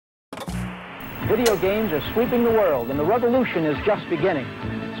Video games are sweeping the world, and the revolution is just beginning.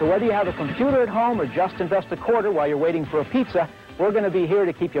 So whether you have a computer at home or just invest a quarter while you're waiting for a pizza, we're going to be here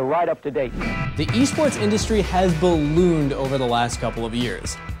to keep you right up to date. The esports industry has ballooned over the last couple of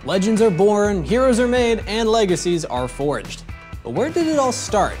years. Legends are born, heroes are made, and legacies are forged. But where did it all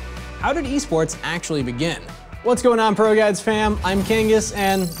start? How did esports actually begin? What's going on, ProGuides fam? I'm Kangas,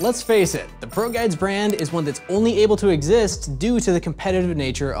 and let's face it, the ProGuides brand is one that's only able to exist due to the competitive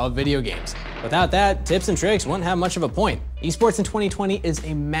nature of video games. Without that, tips and tricks wouldn't have much of a point. Esports in 2020 is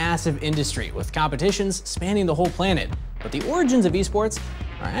a massive industry with competitions spanning the whole planet, but the origins of esports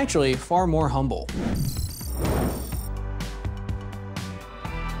are actually far more humble.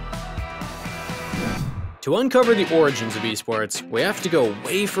 To uncover the origins of esports, we have to go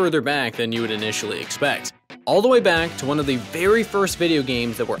way further back than you would initially expect. All the way back to one of the very first video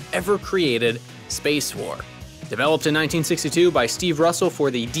games that were ever created, Space War. Developed in 1962 by Steve Russell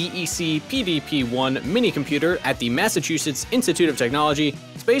for the DEC PDP-1 mini-computer at the Massachusetts Institute of Technology,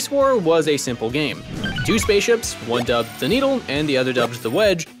 Space War was a simple game. Two spaceships, one dubbed the Needle and the other dubbed the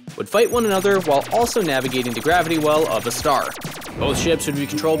Wedge, would fight one another while also navigating the gravity well of a star. Both ships would be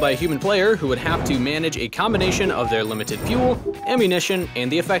controlled by a human player who would have to manage a combination of their limited fuel, ammunition,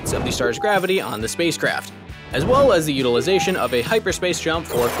 and the effects of the star's gravity on the spacecraft, as well as the utilization of a hyperspace jump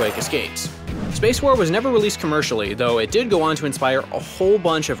for quick escapes. Space War was never released commercially, though it did go on to inspire a whole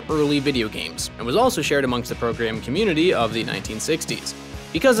bunch of early video games, and was also shared amongst the program community of the 1960s.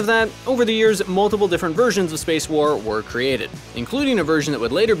 Because of that, over the years, multiple different versions of Space War were created, including a version that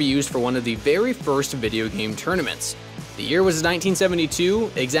would later be used for one of the very first video game tournaments. The year was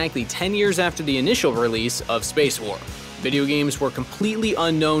 1972, exactly 10 years after the initial release of Space War. Video games were completely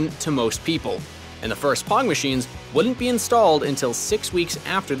unknown to most people, and the first Pong machines wouldn't be installed until 6 weeks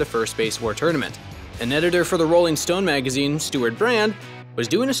after the first Space War tournament. An editor for the Rolling Stone magazine, Stuart Brand, was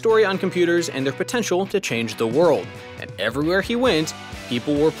doing a story on computers and their potential to change the world, and everywhere he went,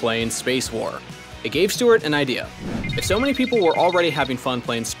 people were playing Space War. It gave Stuart an idea. If so many people were already having fun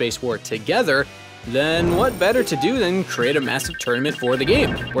playing Space War together, then what better to do than create a massive tournament for the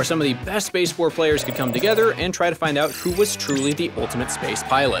game, where some of the best Space War players could come together and try to find out who was truly the ultimate space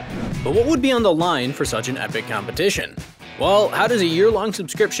pilot. But what would be on the line for such an epic competition? Well, how does a year-long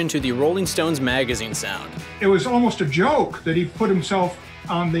subscription to the Rolling Stones magazine sound? It was almost a joke that he put himself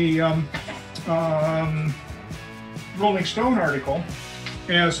on the Rolling Stone article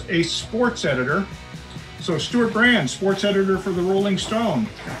as a sports editor. So Stuart Brand, sports editor for the Rolling Stone.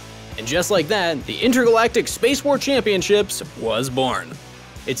 And just like that, the Intergalactic Space War Championships was born.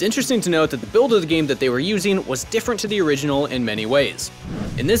 It's interesting to note that the build of the game that they were using was different to the original in many ways.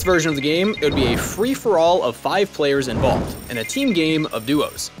 In this version of the game, it would be a free-for-all of 5 players involved, and a team game of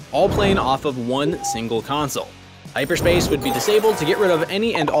duos, all playing off of one single console. Hyperspace would be disabled to get rid of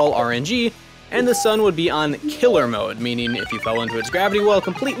any and all RNG, and the sun would be on killer mode, meaning if you fell into its gravity well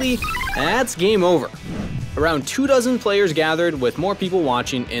completely, that's game over. Around 24 players gathered, with more people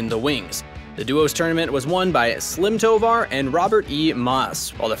watching in the wings. The duos tournament was won by Slim Tovar and Robert E. Moss,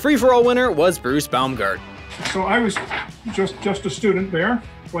 while the free-for-all winner was Bruce Baumgart. So I was just a student there,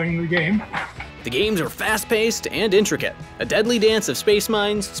 playing the game. The games were fast-paced and intricate, a deadly dance of space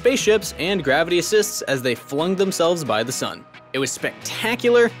mines, spaceships, and gravity assists as they flung themselves by the sun. It was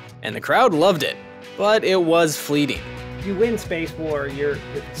spectacular, and the crowd loved it, but it was fleeting. You win Space War, you're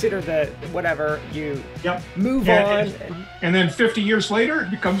considered the whatever, you move on. on. And then 50 years later, it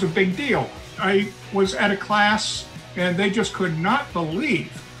becomes a big deal. I was at a class and they just could not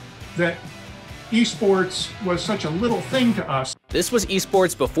believe that esports was such a little thing to us. This was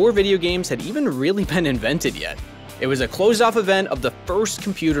esports before video games had even really been invented yet. It was a closed-off event of the first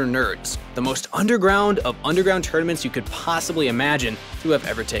computer nerds, the most underground of underground tournaments you could possibly imagine to have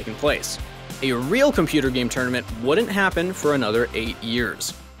ever taken place. A real computer game tournament wouldn't happen for another 8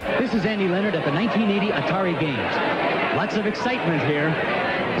 years. This is Andy Leonard at the 1980 Atari Games. Lots of excitement here.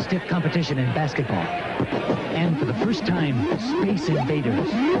 Stiff competition in basketball. And for the first time, Space Invaders.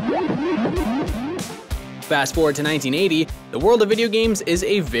 Fast forward to 1980, the world of video games is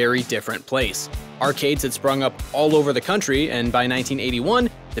a very different place. Arcades had sprung up all over the country, and by 1981,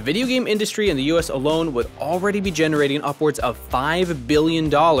 the video game industry in the US alone would already be generating upwards of $5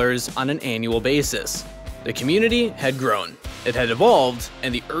 billion on an annual basis. The community had grown, it had evolved,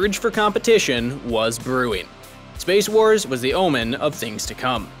 and the urge for competition was brewing. Space Wars was the omen of things to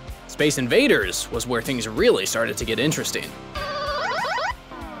come. Space Invaders was where things really started to get interesting.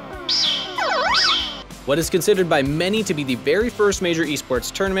 What is considered by many to be the very first major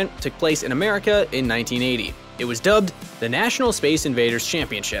esports tournament took place in America in 1980. It was dubbed the National Space Invaders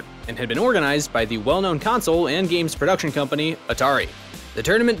Championship and had been organized by the well-known console and games production company Atari. The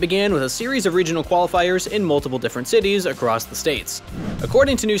tournament began with a series of regional qualifiers in multiple different cities across the states.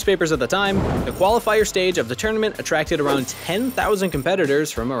 According to newspapers at the time, the qualifier stage of the tournament attracted around 10,000 competitors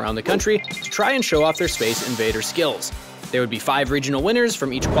from around the country to try and show off their Space Invader skills. There would be 5 regional winners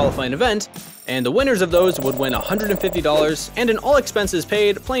from each qualifying event, and the winners of those would win $150 and an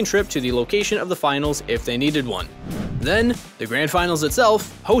all-expenses-paid plane trip to the location of the finals if they needed one. Then, the grand finals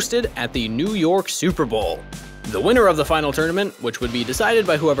itself, hosted at the New York Super Bowl. The winner of the final tournament, which would be decided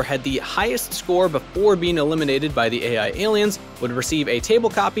by whoever had the highest score before being eliminated by the AI aliens, would receive a table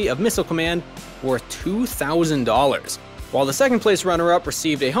copy of Missile Command worth $2,000, while the second place runner-up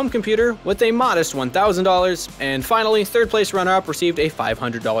received a home computer with a modest $1,000, and finally, third place runner-up received a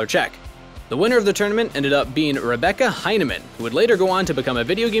 $500 check. The winner of the tournament ended up being Rebecca Heinemann, who would later go on to become a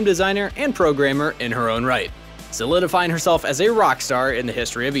video game designer and programmer in her own right, solidifying herself as a rock star in the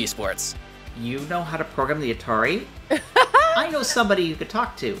history of esports. You know how to program the Atari? I know somebody you could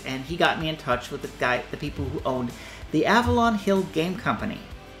talk to, and he got me in touch with the people who owned the Avalon Hill Game Company.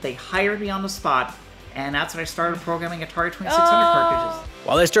 They hired me on the spot, and that's when I started programming Atari 2600 cartridges.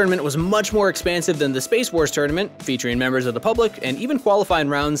 While this tournament was much more expansive than the Space Wars tournament, featuring members of the public and even qualifying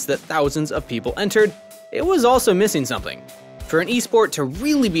rounds that thousands of people entered, it was also missing something. For an esport to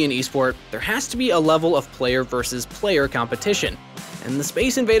really be an esport, there has to be a level of player versus player competition, and the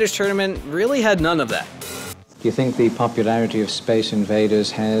Space Invaders tournament really had none of that. Do you think the popularity of Space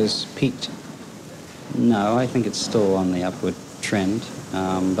Invaders has peaked? No, I think it's still on the upward trend,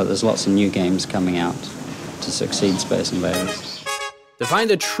 but there's lots of new games coming out to succeed Space Invaders. To find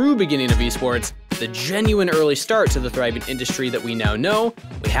the true beginning of esports, the genuine early start to the thriving industry that we now know,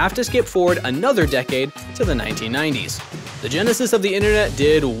 we have to skip forward another decade to the 1990s. The genesis of the internet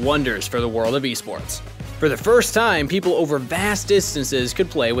did wonders for the world of esports. For the first time, people over vast distances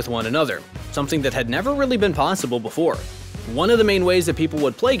could play with one another, something that had never really been possible before. One of the main ways that people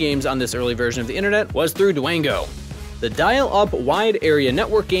would play games on this early version of the internet was through Dwango, the dial-up wide area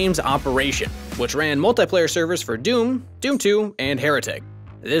network games operation, which ran multiplayer servers for Doom, Doom 2, and Heretic.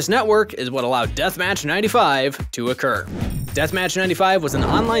 This network is what allowed Deathmatch 95 to occur. Deathmatch 95 was an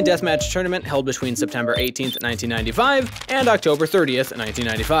online deathmatch tournament held between September 18th, 1995 and October 30th,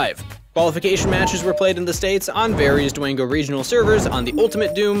 1995. Qualification matches were played in the States on various Dwango regional servers on the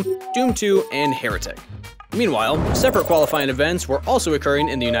Ultimate Doom, Doom 2, and Heretic. Meanwhile, separate qualifying events were also occurring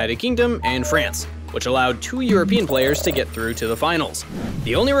in the United Kingdom and France, which allowed 2 European players to get through to the finals.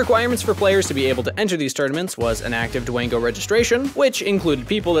 The only requirements for players to be able to enter these tournaments was an active Dwango registration, which included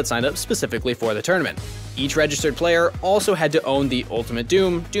people that signed up specifically for the tournament. Each registered player also had to own the Ultimate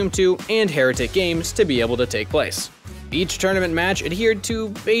Doom, Doom 2, and Heretic games to be able to take place. Each tournament match adhered to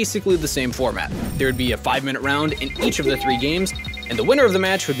basically the same format. There would be a 5-minute round in each of the 3 games, and the winner of the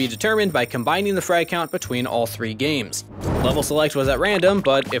match would be determined by combining the frag count between all 3 games. Level select was at random,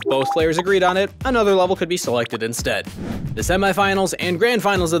 but if both players agreed on it, another level could be selected instead. The semifinals and grand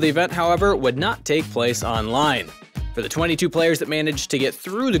finals of the event, however, would not take place online. For the 22 players that managed to get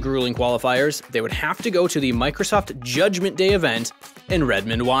through the grueling qualifiers, they would have to go to the Microsoft Judgment Day event in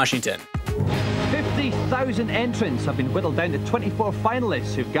Redmond, Washington. 50,000 entrants have been whittled down to 24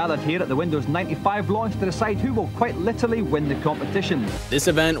 finalists who've gathered here at the Windows 95 launch to decide who will quite literally win the competition. This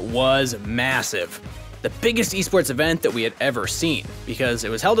event was massive. The biggest esports event that we had ever seen, because it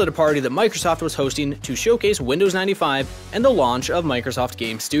was held at a party that Microsoft was hosting to showcase Windows 95 and the launch of Microsoft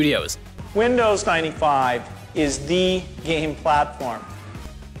Game Studios. Windows 95 is the game platform.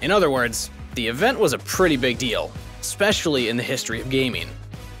 In other words, the event was a pretty big deal, especially in the history of gaming.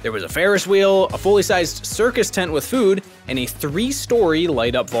 There was a Ferris wheel, a fully sized circus tent with food, and a 3-story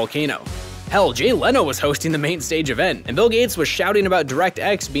light-up volcano. Hell, Jay Leno was hosting the main stage event, and Bill Gates was shouting about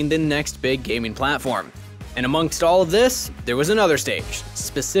DirectX being the next big gaming platform. And amongst all of this, there was another stage,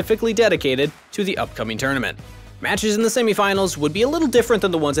 specifically dedicated to the upcoming tournament. Matches in the semifinals would be a little different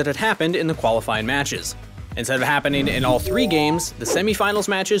than the ones that had happened in the qualifying matches. Instead of happening in all 3 games, the semifinals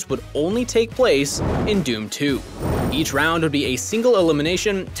matches would only take place in Doom 2. Each round would be a single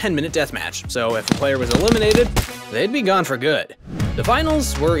elimination 10-minute deathmatch, so if a player was eliminated, they'd be gone for good. The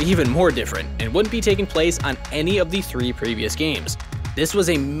finals were even more different and wouldn't be taking place on any of the 3 previous games. This was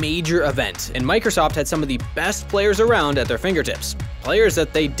a major event, and Microsoft had some of the best players around at their fingertips, players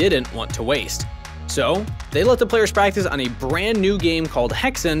that they didn't want to waste. So, they let the players practice on a brand new game called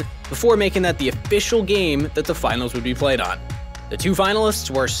Hexen before making that the official game that the finals would be played on. The 2 finalists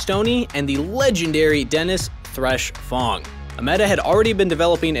were Stoney and the legendary Dennis Thresh Fong. A meta had already been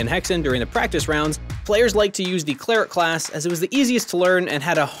developing in Hexen during the practice rounds. Players liked to use the Cleric class as it was the easiest to learn and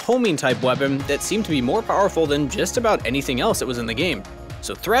had a homing type weapon that seemed to be more powerful than just about anything else that was in the game.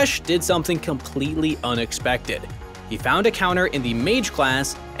 So Thresh did something completely unexpected. he found a counter in the Mage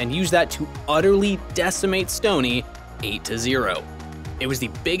class and used that to utterly decimate Stoney 8-0. It was the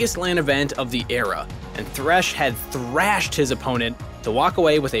biggest LAN event of the era, and Thresh had thrashed his opponent to walk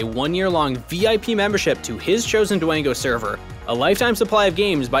away with a 1-year-long VIP membership to his chosen Dwango server, a lifetime supply of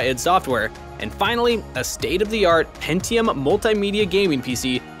games by id Software, and finally, a state-of-the-art Pentium multimedia gaming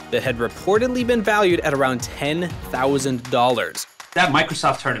PC that had reportedly been valued at around $10,000. That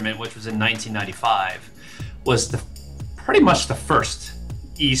Microsoft tournament, which was in 1995, was pretty much the first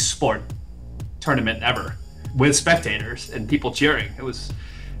e-sport tournament ever, with spectators and people cheering. It was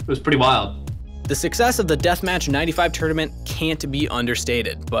pretty wild. The success of the Deathmatch 95 tournament can't be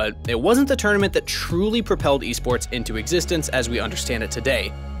understated, but it wasn't the tournament that truly propelled esports into existence as we understand it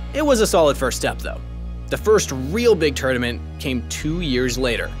today. It was a solid first step though. The first real big tournament came 2 years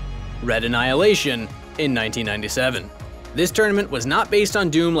later, Red Annihilation in 1997. This tournament was not based on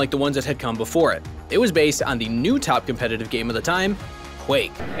Doom like the ones that had come before it. It was based on the new top competitive game of the time,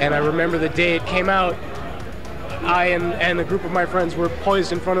 Quake. And I remember the day it came out, I and a group of my friends were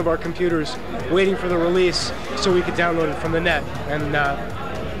poised in front of our computers waiting for the release so we could download it from the net. And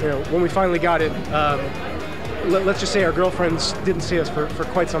you know, when we finally got it, let's just say our girlfriends didn't see us for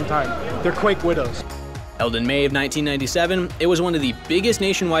quite some time. They're Quake widows. Held in May of 1997, it was one of the biggest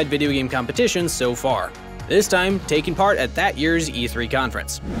nationwide video game competitions so far, this time taking part at that year's E3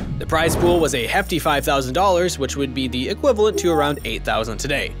 conference. The prize pool was a hefty $5,000, which would be the equivalent to around $8,000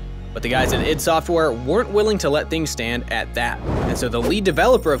 today. But the guys at id Software weren't willing to let things stand at that, and so the lead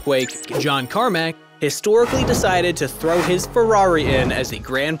developer of Quake, John Carmack, historically decided to throw his Ferrari in as the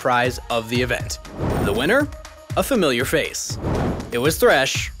grand prize of the event. The winner? A familiar face. It was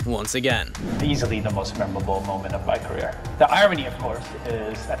Thresh once again. Easily the most memorable moment of my career. The irony, of course,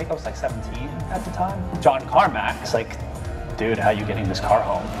 is I think I was like 17 at the time. John Carmack's like, dude, how are you getting this car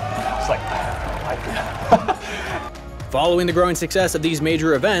home? And I was like, I did. Following the growing success of these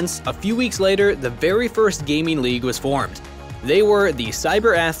major events, a few weeks later, the very first gaming league was formed. They were the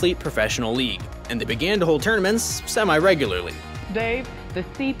Cyber Athlete Professional League, and they began to hold tournaments semi-regularly. Dave, the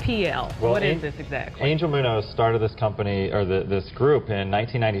CPL, well, what is this exactly? Angel Munoz started this company, or this group in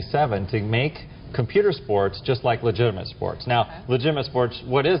 1997 to make computer sports just like legitimate sports. Now, legitimate sports,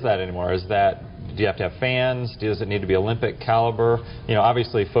 what is that anymore? Is that, do you have to have fans? Does it need to be Olympic caliber? You know,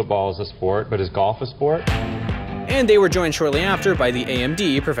 obviously football is a sport, but is golf a sport? And they were joined shortly after by the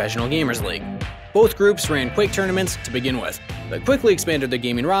AMD Professional Gamers League. Both groups ran Quake tournaments to begin with, but quickly expanded their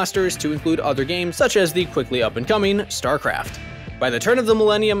gaming rosters to include other games such as the quickly up-and-coming StarCraft. By the turn of the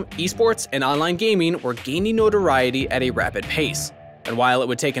millennium, esports and online gaming were gaining notoriety at a rapid pace. And while it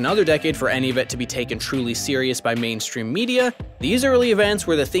would take another decade for any of it to be taken truly serious by mainstream media, these early events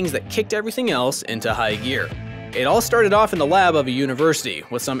were the things that kicked everything else into high gear. It all started off in the lab of a university,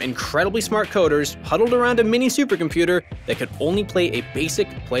 with some incredibly smart coders huddled around a mini supercomputer that could only play a basic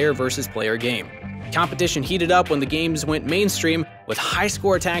player versus player game. Competition heated up when the games went mainstream, with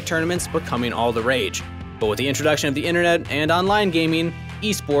high-score attack tournaments becoming all the rage. But with the introduction of the internet and online gaming,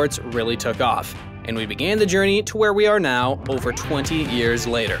 esports really took off, and we began the journey to where we are now, over 20 years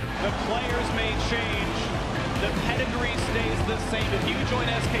later. The players may change, the pedigree stays the same. If you join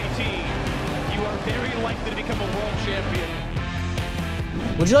SKT, you are very likely to become a world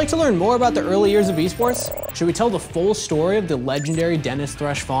champion. Would you like to learn more about the early years of esports? Should we tell the full story of the legendary Dennis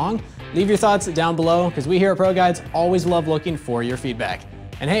Thresh Fong? Leave your thoughts down below, because we here at ProGuides always love looking for your feedback.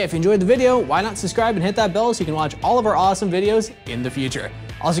 And hey, if you enjoyed the video, why not subscribe and hit that bell so you can watch all of our awesome videos in the future.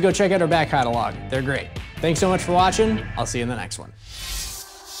 Also go check out our back catalog, they're great. Thanks so much for watching, I'll see you in the next one.